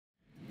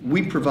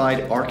We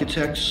provide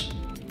architects,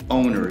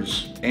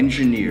 owners,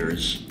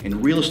 engineers,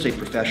 and real estate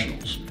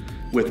professionals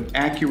with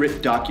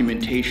accurate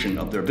documentation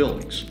of their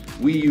buildings.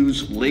 We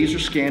use laser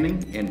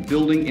scanning and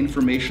building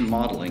information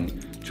modeling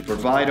to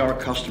provide our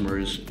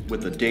customers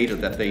with the data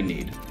that they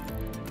need.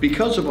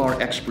 Because of our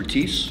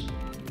expertise,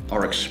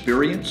 our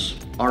experience,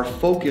 our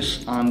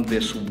focus on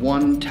this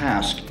one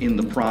task in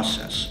the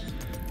process,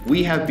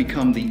 we have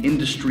become the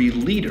industry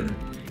leader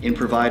in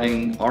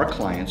providing our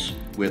clients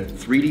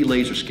with 3D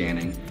laser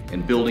scanning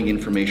and building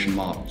information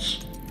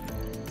models.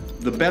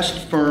 The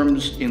best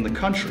firms in the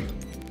country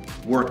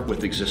work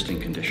with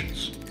existing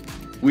conditions.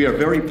 We are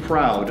very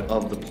proud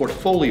of the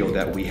portfolio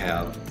that we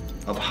have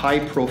of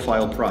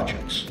high-profile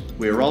projects.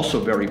 We are also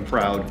very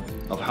proud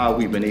of how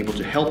we've been able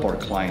to help our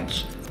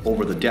clients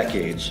over the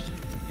decades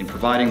in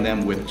providing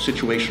them with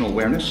situational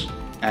awareness,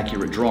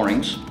 accurate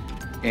drawings,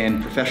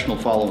 and professional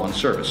follow-on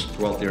service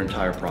throughout their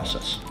entire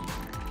process.